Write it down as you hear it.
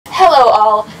Hello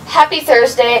all, happy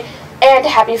Thursday and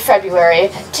happy February.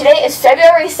 Today is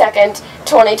February 2nd,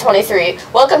 2023.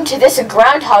 Welcome to this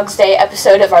Groundhog's Day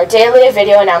episode of our daily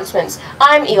video announcements.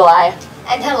 I'm Eli.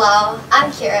 And hello,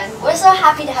 I'm Kieran. We're so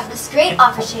happy to have this great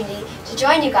opportunity to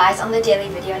join you guys on the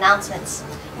daily video announcements.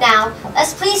 Now,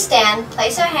 let's please stand,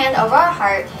 place our hand over our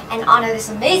heart, and honor this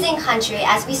amazing country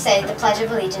as we say the Pledge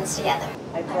of Allegiance together.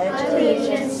 I pledge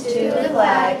allegiance to the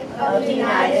flag of the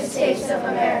United States of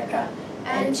America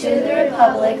and to the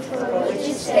republic for which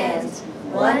it stands,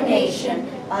 one nation,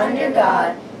 under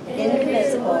God,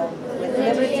 indivisible, with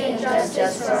liberty and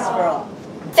justice for all.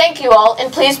 Thank you all,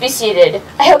 and please be seated.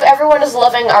 I hope everyone is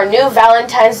loving our new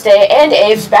Valentine's Day and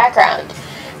Abe's background.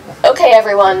 Okay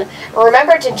everyone,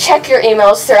 remember to check your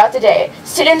emails throughout the day.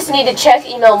 Students need to check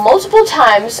email multiple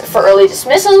times for early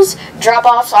dismissals,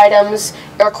 drop-offs items,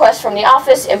 requests from the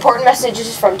office, important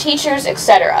messages from teachers,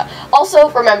 etc. Also,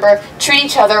 remember, treat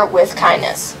each other with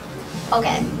kindness.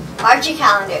 Okay, mark your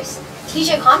calendars.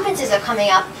 Teacher conferences are coming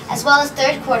up, as well as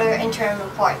third quarter interim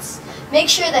reports. Make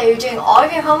sure that you're doing all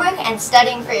of your homework and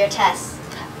studying for your tests.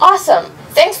 Awesome!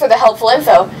 Thanks for the helpful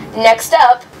info. Next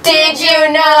up, did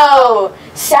you know?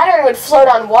 Saturn would float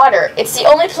on water. It's the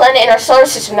only planet in our solar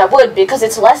system that would because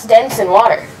it's less dense than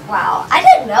water. Wow, I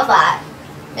didn't know that.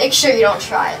 Make sure you don't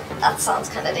try it. That sounds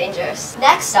kind of dangerous.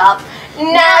 Next up,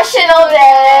 National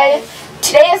Day!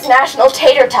 Today is National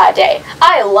Tater Tot Day.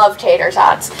 I love tater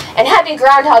tots. And happy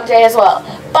Groundhog Day as well.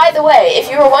 By the way, if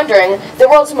you were wondering, the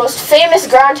world's most famous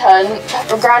groundhog,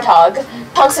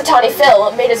 Punxsutawney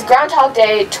Phil, made his Groundhog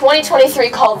Day 2023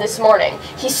 call this morning.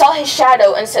 He saw his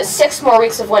shadow and says 6 more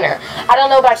weeks of winter. I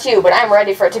don't know about you, but I'm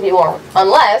ready for it to be warm.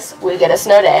 Unless we get a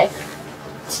snow day.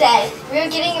 today we're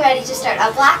getting ready to start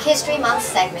our Black History Month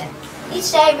segment.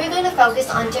 Each day we're going to focus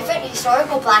on different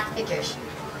historical black figures.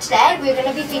 Today, we're going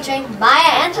to be featuring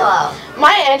Maya Angelou.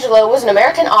 Maya Angelou was an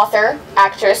American author,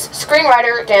 actress,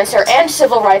 screenwriter, dancer, and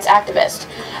civil rights activist.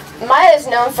 Maya is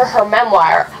known for her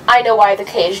memoir, I Know Why the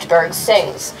Caged Bird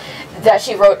Sings, that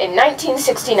she wrote in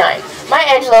 1969. Maya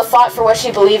Angelou fought for what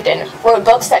she believed in, wrote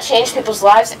books that changed people's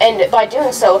lives, and by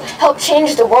doing so, helped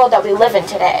change the world that we live in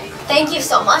today. Thank you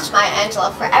so much, Maya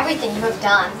Angelou, for everything you have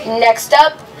done. Next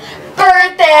up,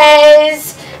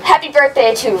 birthdays! Happy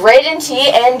birthday to Raiden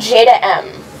T. and Jada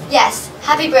M. Yes,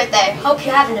 happy birthday. Hope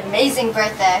you have an amazing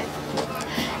birthday.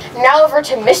 Now over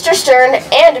to Mr. Stern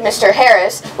and Mr.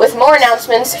 Harris with more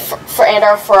announcements for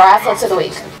our Athletes of the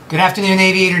Week. Good afternoon,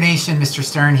 Aviator Nation. Mr.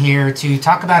 Stern here to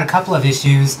talk about a couple of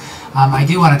issues. I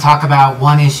do want to talk about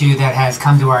one issue that has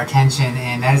come to our attention,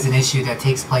 and that is an issue that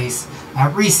takes place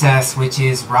at recess, which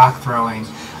is rock throwing.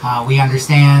 We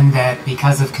understand that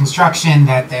because of construction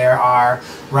that there are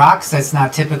rocks. That's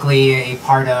not typically a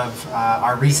part of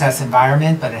our recess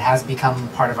environment, but it has become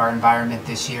part of our environment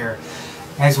this year.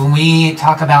 As when we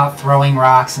talk about throwing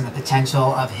rocks and the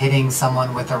potential of hitting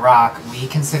someone with a rock, we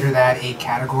consider that a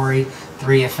Category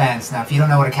 3 offense. Now, if you don't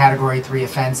know what a Category 3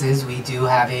 offense is, we do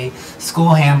have a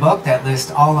school handbook that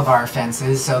lists all of our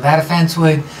offenses. So that offense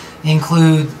would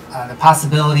include the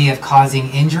possibility of causing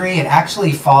injury. It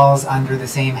actually falls under the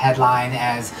same headline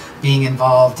as being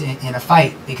involved in a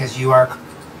fight, because you are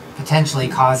potentially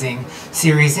causing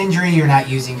serious injury. You're not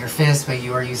using your fist, but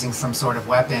you are using some sort of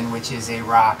weapon, which is a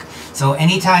rock. So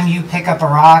anytime you pick up a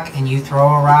rock and you throw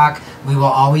a rock, we will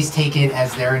always take it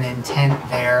as there an intent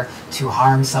there to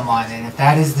harm someone. And if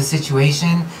that is the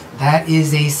situation, that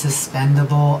is a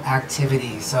suspendable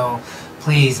activity. So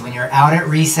please, when you're out at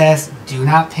recess, do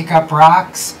not pick up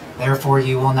rocks. Therefore,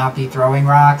 you will not be throwing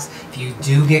rocks. If you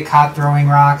do get caught throwing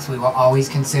rocks, we will always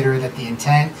consider that the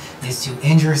intent is to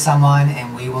injure someone,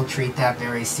 and we will treat that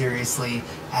very seriously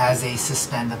as a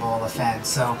suspendable offense.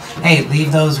 So, hey,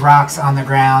 leave those rocks on the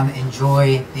ground.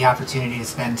 Enjoy the opportunity to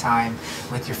spend time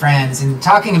with your friends. And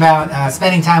talking about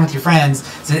spending time with your friends,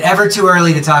 is it ever too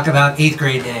early to talk about 8th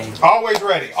grade day? Always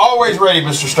ready,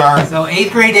 Mr. Stern. So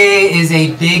 8th grade day is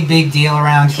a big deal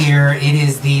around here. It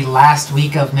is the last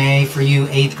week of May for you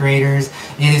 8th graders.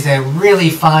 It is a really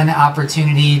fun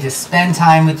opportunity to spend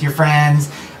time with your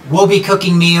friends. We'll be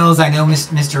cooking meals. I know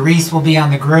Mr. Reese will be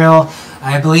on the grill.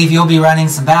 I believe you'll be running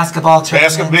some basketball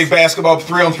tournaments. Big basketball,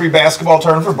 3-on-3 basketball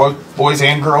tournament for both boys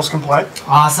and girls can play.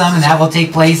 Awesome, and that will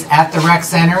take place at the rec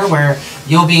center where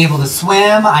you'll be able to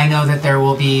swim. I know that there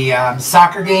will be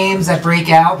soccer games that break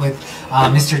out with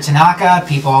Mr. Tanaka.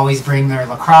 People always bring their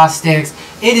lacrosse sticks.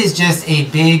 It is just a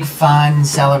big, fun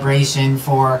celebration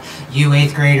for you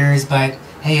 8th graders, but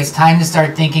hey, it's time to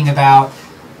start thinking about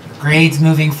grades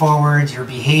moving forward, your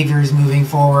behaviors moving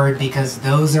forward, because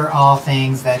those are all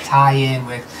things that tie in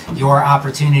with your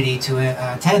opportunity to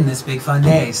attend this big fun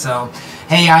day. So,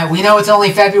 Hey, we know it's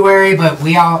only February, but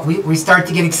we start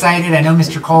to get excited. I know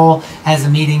Mr. Cole has a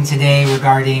meeting today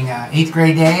regarding 8th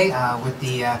grade day with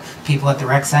the people at the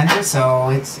rec center, so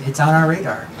it's on our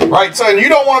radar. Right, so you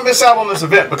don't want to miss out on this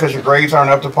event because your grades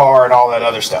aren't up to par and all that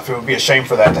other stuff. It would be a shame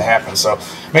for that to happen. So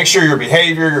make sure your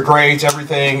behavior, your grades,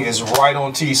 everything is right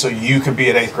on tee so you can be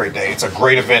at 8th grade day. It's a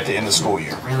great event to end the school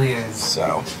year. It really is.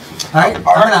 So. All right,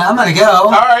 I'm gonna go.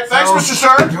 All right, thanks, Mr.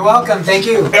 Stern. You're welcome. Thank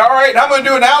you. All right, I'm going to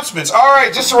do announcements. All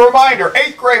right, just a reminder,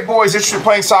 8th grade boys interested in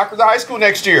playing soccer at the high school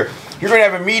next year. You're going to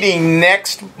have a meeting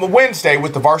next Wednesday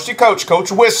with the varsity coach,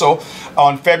 Coach Whistle,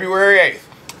 on February 8th.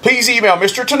 Please email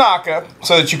Mr. Tanaka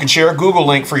so that you can share a Google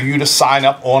link for you to sign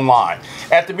up online.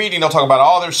 At the meeting, they'll talk about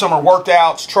all their summer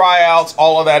workouts, tryouts,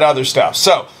 all of that other stuff.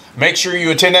 So make sure you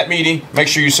attend that meeting. Make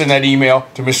sure you send that email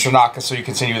to Mr. Tanaka so you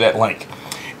can send you that link.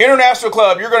 International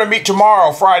Club, you're going to meet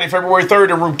tomorrow, Friday, February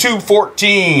 3rd, in room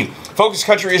 214. Focus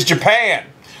country is Japan.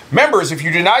 Members, if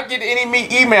you did not get any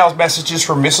email messages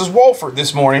from Mrs. Wolford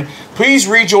this morning, please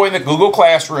rejoin the Google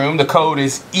Classroom. The code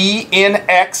is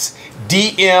ENXDMII.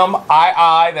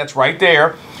 That's right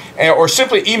there. Or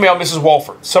simply email Mrs.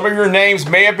 Wolford. Some of your names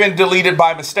may have been deleted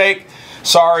by mistake.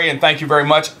 Sorry and thank you very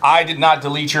much. I did not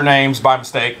delete your names by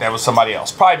mistake. That was somebody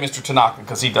else. Probably Mr. Tanaka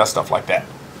because he does stuff like that.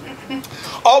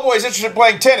 All boys interested in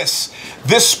playing tennis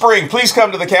this spring, please come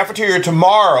to the cafeteria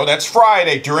tomorrow, that's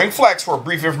Friday, during Flex for a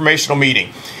brief informational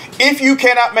meeting. If you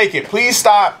cannot make it, please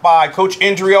stop by Coach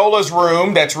Indriola's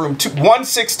room, that's room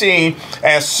 116,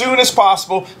 as soon as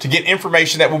possible to get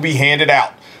information that will be handed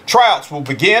out. Tryouts will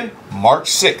begin March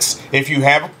 6th. If you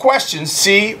have questions,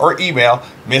 see or email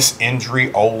Miss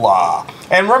Indriola.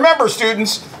 And remember,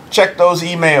 students, check those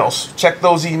emails. Check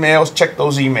those emails. Check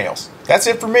those emails. That's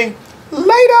it for me.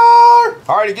 Later!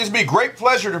 All right, it gives me great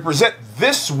pleasure to present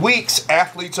this week's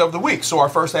Athletes of the Week. So our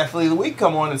first Athlete of the Week,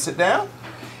 come on and sit down,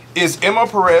 is Emma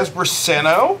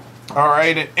Perez-Braceno. All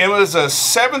right, and Emma's a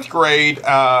 7th grade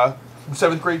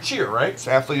cheer, right? It's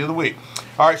Athlete of the Week.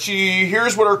 All right,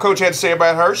 here's what her coach had to say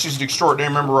about her. She's an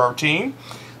extraordinary member of our team.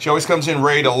 She always comes in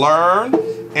ready to learn,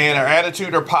 and her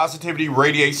attitude, her positivity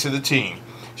radiates to the team.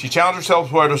 She challenges herself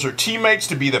as well as her teammates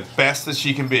to be the best that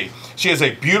she can be. She has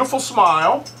a beautiful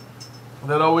smile.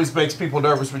 That always makes people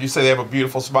nervous when you say they have a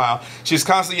beautiful smile. She's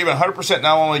constantly giving 100%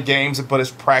 not only games, but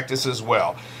as practice as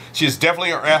well. She is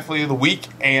definitely our Athlete of the Week,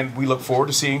 and we look forward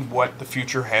to seeing what the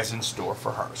future has in store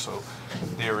for her. So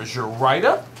there is your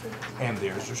write-up, and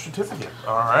there's your certificate.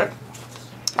 All right.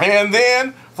 And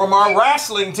then from our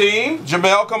wrestling team,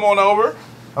 Jamel, come on over.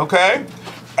 Okay.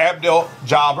 Jamel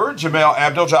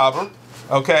Abdel-Jabbar,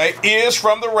 okay, is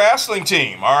from the wrestling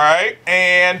team. All right.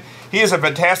 And he is a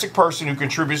fantastic person who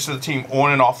contributes to the team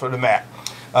on and off of the mat.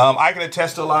 I can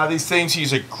attest to a lot of these things.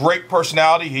 He's a great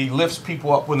personality. He lifts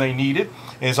people up when they need it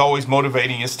and is always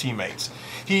motivating his teammates.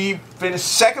 He finished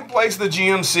 2nd place in the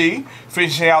GMC,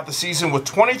 finishing out the season with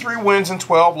 23 wins and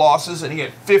 12 losses, and he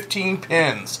had 15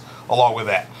 pins along with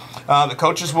that. The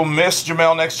coaches will miss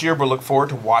Jamel next year, but look forward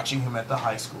to watching him at the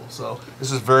high school. So this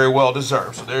is very well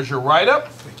deserved. So there's your write-up,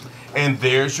 and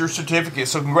there's your certificate.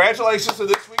 So congratulations to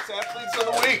this week's Athletes of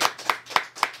the Week.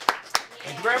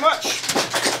 Thank you very much.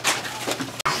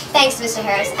 Thanks, Mr.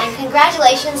 Harris, and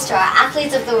congratulations to our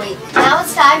Athletes of the Week. Now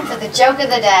it's time for the joke of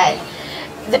the day.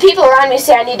 The people around me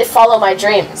say I need to follow my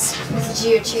dreams. Did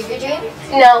you achieve your dream?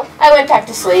 No, I went back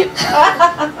to sleep.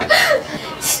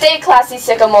 Stay classy,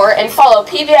 Sycamore, and follow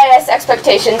PBIS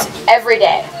expectations every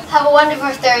day. Have a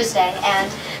wonderful Thursday,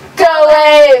 and go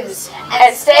Waves!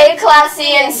 And stay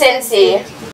classy in Cincy.